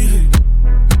me.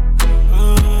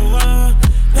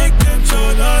 Take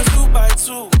control of 2 by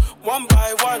 2, 1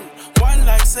 by 1. One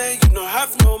like say you no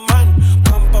have no man.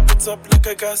 Pump up it up like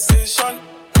a gas station.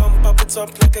 Pump up it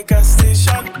up like a gas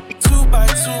station. 2 by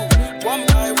 2, 1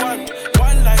 by 1.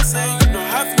 One like say you no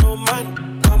have no man.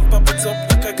 Pump up it up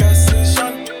like a gas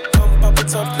station. Pump up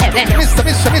it up like a gas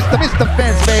station. Mr.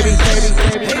 Vince, baby.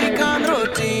 Hey, come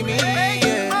rotate me,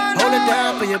 yeah. Hold it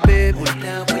down for your baby.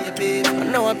 I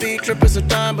know I be tripping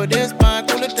sometimes, but this fine.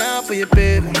 Hold it down for your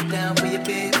baby.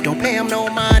 Don't pay him no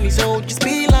money, so just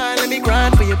be lying. Let me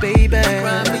grind for your baby.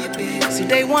 See,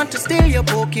 they want to steal your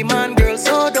Pokemon, girl,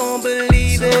 so don't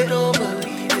believe it.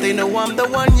 They know I'm the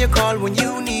one you call when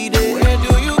you need it. Where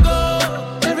do you go?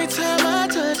 Every time I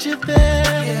touch you there.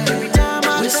 Every time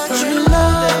I touch you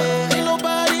love. Ain't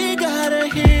nobody gotta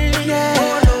hear.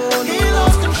 Oh no, he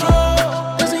lost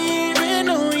control. Doesn't even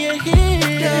know you're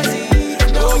here.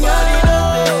 Nobody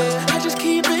knows. I just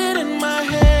keep it in my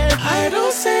head. I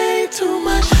don't say too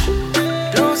much.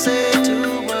 Don't say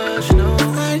too much, no.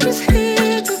 I just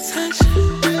here to touch.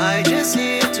 I just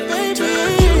here to touch you.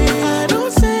 I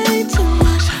don't say too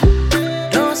much.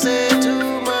 Don't say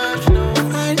too much, no.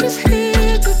 I just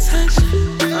here to touch.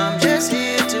 I'm just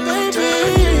here to touch.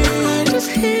 I just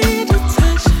here to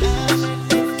touch.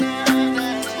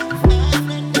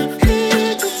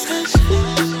 Here to touch.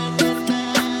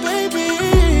 Baby,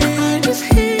 I just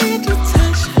here to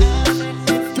touch.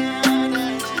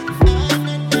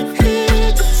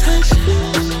 Here to touch.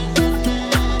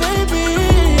 Baby,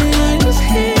 I just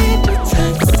here to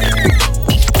touch.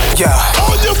 Yeah.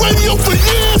 On your radio for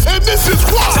years, and this is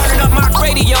why. Turn up my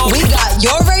radio. We got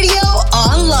your radio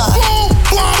on lock. Full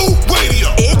Throttle Radio.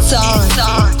 It's on.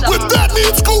 With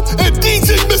Batman Scoop and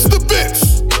DJ Mr.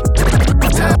 Vince.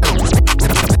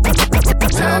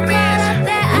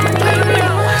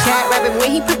 Cat rabbit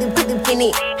when he put the in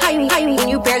it. How you when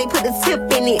you barely put the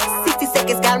tip in it. 60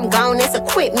 seconds got him gone, it's a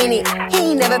quick minute.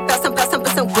 He ain't never felt some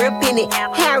grip in it.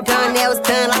 Hair done, nails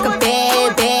done like a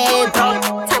bad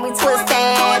dog. Time we twist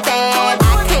sad. I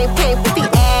can't pay with the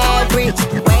average.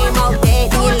 Way more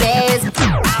dead than your last. I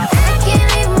can't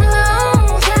leave him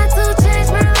alone. Try to change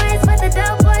my ways, but the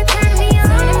dope boy turned me on.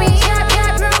 Telling me I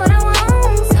got know what I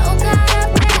want. So caught up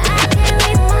that I can't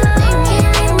leave him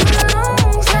alone.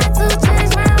 Try to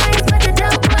change my ways, but the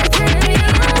dope boy turned me on.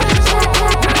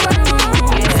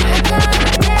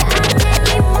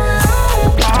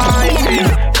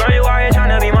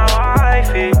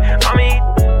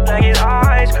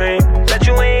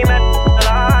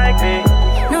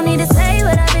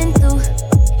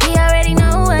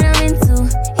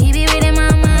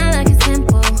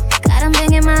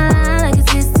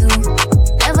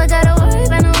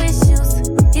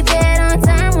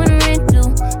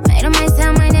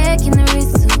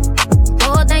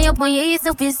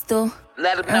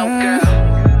 no girl.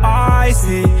 I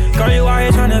see, girl, you out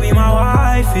here tryna be my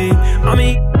wifey. I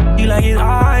mean, you like it's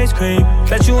ice cream.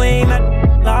 Bet you ain't that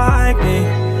like me.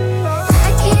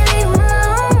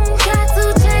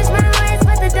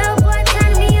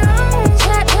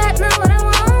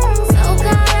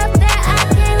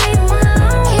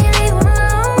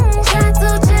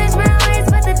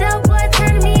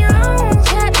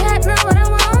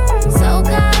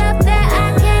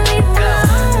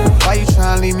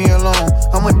 Leave me alone.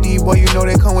 I'm a D-boy, you know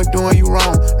they come with doing you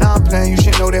wrong. Now I'm playing, you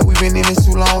should know that we been in this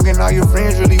too long. And all your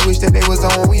friends really wish that they was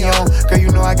on we on. Girl,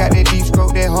 you know I got that deep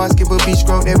stroke, that hard skip a beach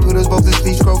stroke, that put us both to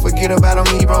sleep stroke. Forget about on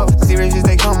me, bro. Serious as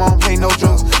they come on, play no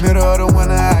jokes. Middle of the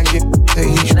winter, I get the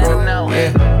heat stroke.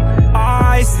 Yeah.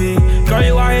 I see, girl,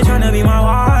 you out here tryna be my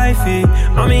wifey.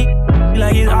 I mean, you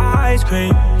like it's ice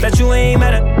cream. Bet you ain't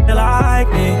mad at like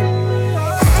me.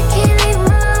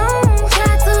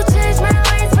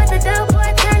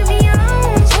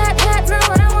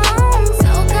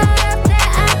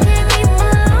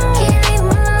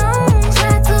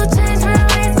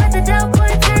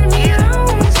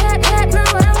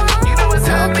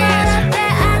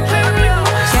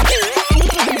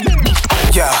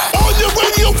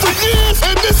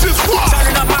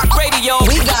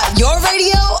 We got your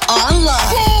radio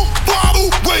online. Full Throttle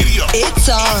Radio. It's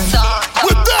on.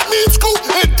 With that means Scoop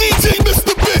and DJ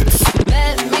Mr. Vince.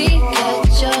 Let me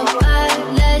catch your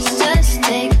vibe. Let's just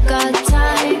take our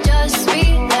time. Just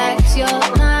relax your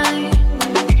mind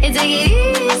and take it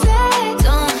easy.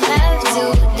 Don't have to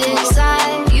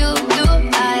decide. You do,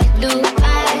 I do.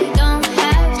 I don't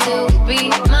have to be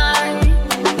mine.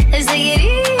 Let's take it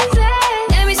easy.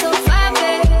 Let me so fine,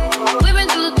 babe. We've been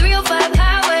through the 305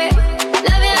 highway.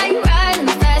 Love it like riding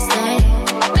the fast lane.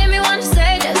 Made me wanna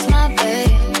say that's my babe.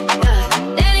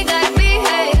 Then it gotta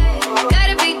behave.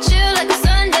 Gotta be chill like a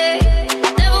Sunday.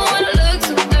 Never wanna look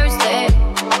too thirsty.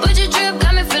 But your drip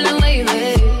got me feeling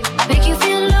wavy. Make you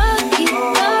feel lucky,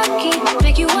 lucky.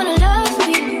 Make you wanna love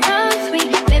me, love me.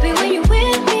 Baby, when you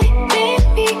with me,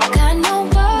 got no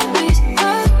worries,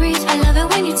 worries. I love it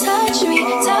when you touch me,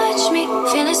 touch me.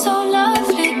 Feeling so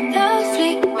lovely,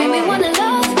 lovely. Make me wanna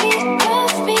love me,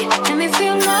 love me. Let me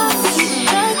feel lucky,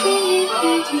 lucky.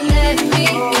 Let me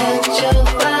catch your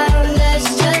vibe. Let's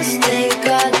just take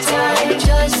our time.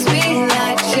 Just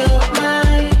relax your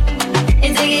mind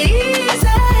and take it easy.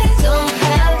 Don't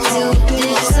have to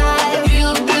decide. You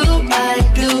do, I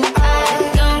do. I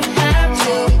don't have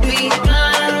to be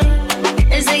blind.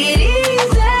 Let's take it easy.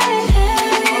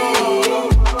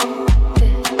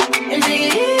 And take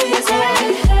it easy.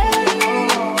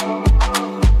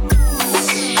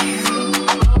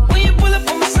 When you pull up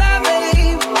on my side,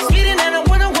 babe, speeding at a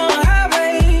 101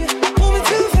 highway, moving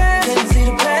too fast, couldn't see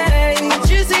the page.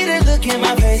 You see the look in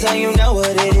my face, so you know what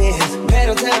it is.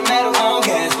 Pedal to the metal, on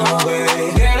gas, no way.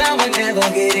 Girl, I would never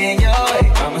get in your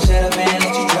way. I'ma shut up and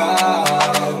let you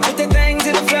drive. Put that thing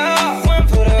to the floor, one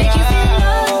foot around. Make you feel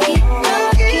lucky,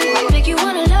 lucky. Make you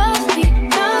wanna love me,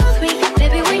 love me.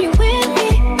 Baby, when you with me,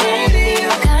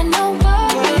 got no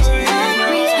worries,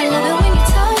 worries. I love it when you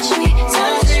touch me,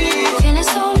 touch me. Feeling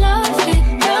so lovely,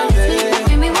 lovely.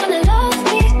 Make me wanna love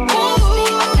me, love me.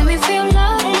 Let me feel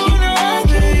lucky,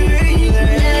 lucky.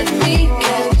 Let me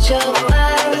catch your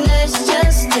vibe. Let's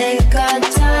just take our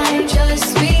time.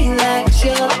 Just relax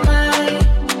your mind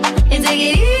and take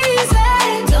it easy.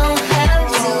 Don't have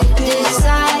to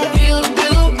decide. You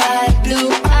do, I do.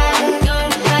 I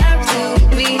don't have to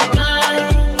be blind.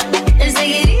 Let's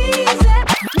take it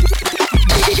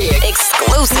easy.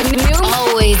 Exclusive new.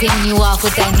 Always hitting you off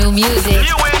with that new music.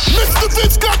 Mr.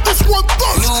 Vince got this one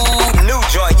first. New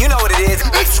joint, you know what it is.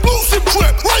 Exclusive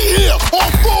clip right here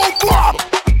on Full Throttle.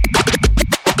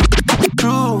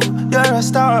 True, you're a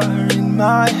star in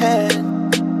my head.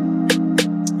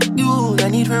 You, I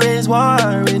need to raise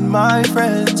war in my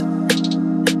friends.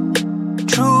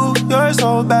 True, you're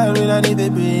so bad when I need to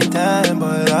pretend,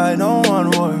 but I don't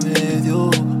want war with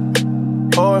you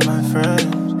or my friends.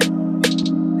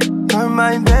 You're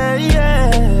my best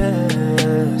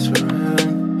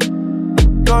friend.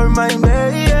 You're my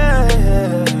best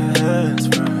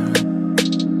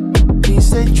friend. He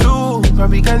said true,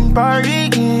 probably can party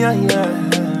again, yeah.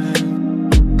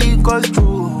 Because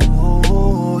true,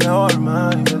 you're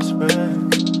my best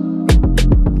friend.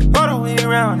 All the way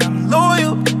around, I'm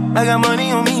loyal. I got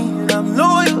money on me and I'm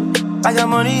loyal. I got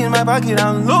money in my pocket,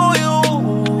 I'm loyal.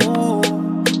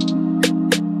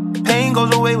 Pain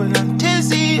goes away when I'm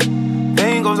tipsy.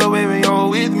 Pain goes away when you're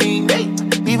with me. Hey.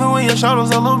 Even when your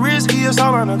shadow's a little risky, it's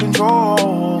all under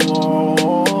control.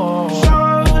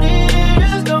 Shorty,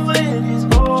 just don't let this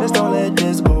go. Just don't let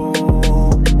this go.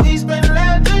 We spent the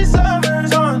last 3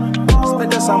 summers on the road.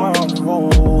 Spent the summer on the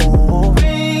road.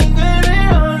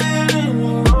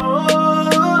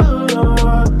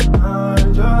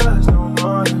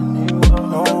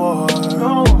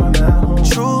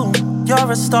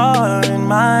 star in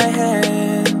my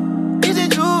head. Is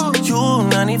it you? You,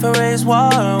 not need for raise war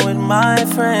with my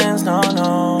friends, no,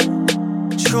 no.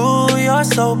 True, you're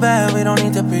so bad, we don't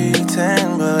need to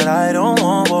pretend. But I don't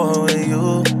want war with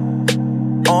you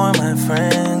or my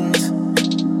friends.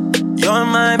 You're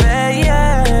my best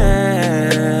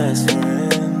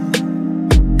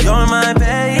friend. You're my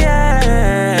best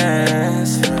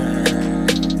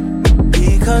friend.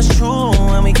 Because true,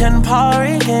 when we can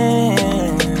party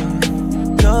again,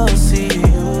 you'll see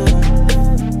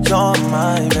you're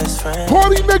my best friend.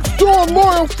 Party Next Door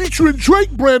Loyal featuring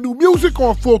Drake. Brand new music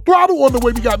on Full Throttle. On the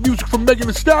way, we got music from Megan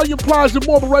Thee Stallion, Plies, and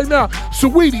more. But right now,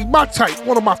 Saweetie, My Type,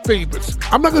 one of my favorites.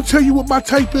 I'm not going to tell you what my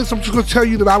type is. I'm just going to tell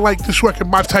you that I like this record,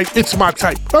 My Type. It's my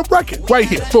type. A record right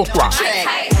here, Full Throttle.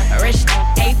 Rich,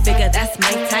 8-figure, that's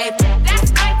my type.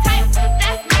 That's my type.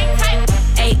 That's my type.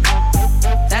 8,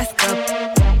 that's the.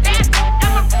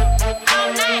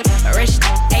 Rich,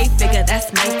 8-figure,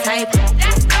 that's my type.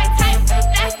 That's my type.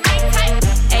 That's my type.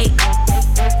 8,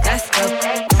 that's the.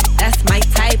 That's my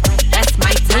type. That's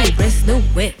my type. Wrist, new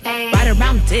whip, right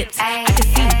around dips. I can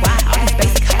see why all these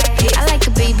basic hits. I like a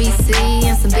BBC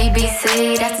and some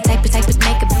BBC. That's the type of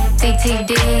make a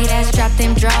DTD. That's drop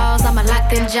them draws, I'ma lock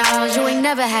them jaws. You ain't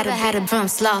never had a drum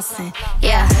slossing.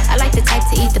 Yeah, I like the type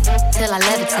to eat the till I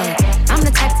levitate. I'm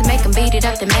the type to make them beat it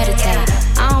up to meditate.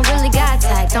 I don't really got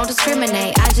type, don't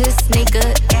discriminate. I just sneak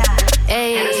good.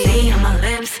 Hey, Hennessy on my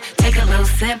lips, take a little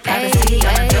sip. Privacy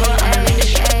on the door, I'ma make the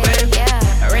shit grip.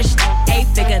 Rich,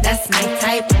 8-figure, that's my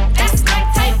type. That's my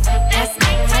type. That's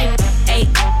my type. 8,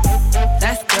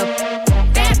 that's the.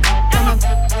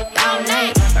 All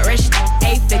night. Rich,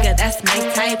 8-figure, that's my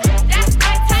type. That's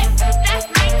my type. That's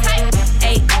my type.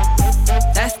 8,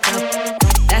 that's the.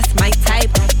 That's my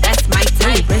type. That's my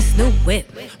type. Wrist, new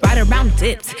whip, right around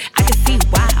dips. I can see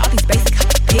why all these basic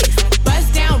hits.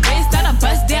 Bust down wrist, not a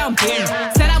bust down beer.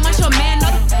 Said I want your man, no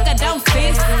the fuck I don't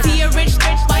fit. See a rich,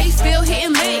 why he still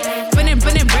hitting lit?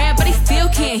 Spinning bread, but he still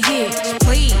can't hit.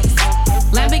 Please,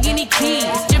 Lamborghini keys,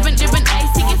 drippin'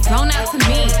 ice, he get flown out to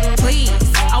me. Please,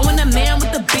 I want a man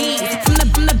with the beats. From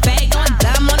the bag, going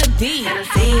dumb on the D.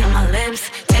 Hennessy on my lips,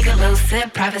 take a little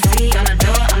sip. Privacy on the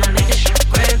door, I'ma make the shit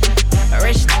grip.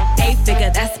 Rich,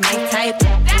 8-figure, that's my type.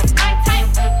 That's my type.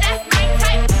 That's my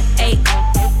type. 8,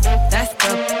 that's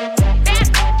the.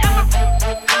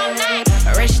 All night.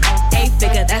 Rich,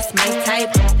 8-figure, that's my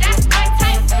type. That's my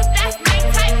type. That's my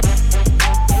type.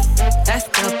 That's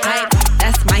the pipe.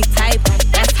 That's my type.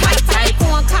 That's my type.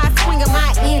 Corn cock swinging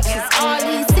my inches. All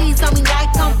these C's on me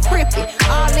like I'm crippin'.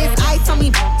 All this ice on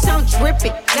me, bitch, I'm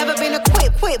drippin'. Never been a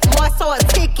quit, more so a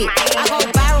ticket. I go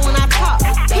viral when I talk,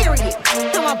 period.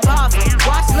 I'm a boss.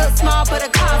 Watch look small, but a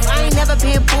cost. I ain't never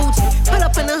been bougie. Put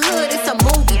up in the hood, it's a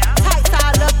movie. Tights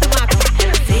all up in my.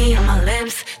 Hennessy on my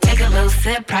lips, take a little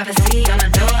sip. Privacy on the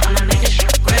door, I'ma make the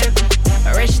shit grip.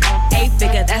 Rich,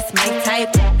 8-figure, that's my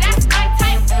type. That's my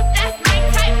type. That's my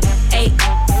type. 8,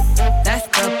 that's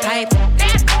the pipe.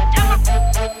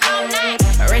 All night.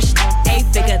 Rich,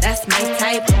 8-figure, that's my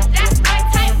type. That's my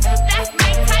type. That's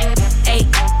my type. 8,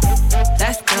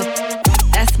 that's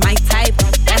my type.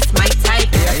 That's my type.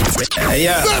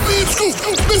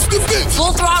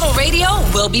 Full Throttle Radio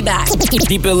will be back.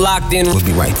 Keep it locked in. We'll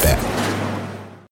be right back.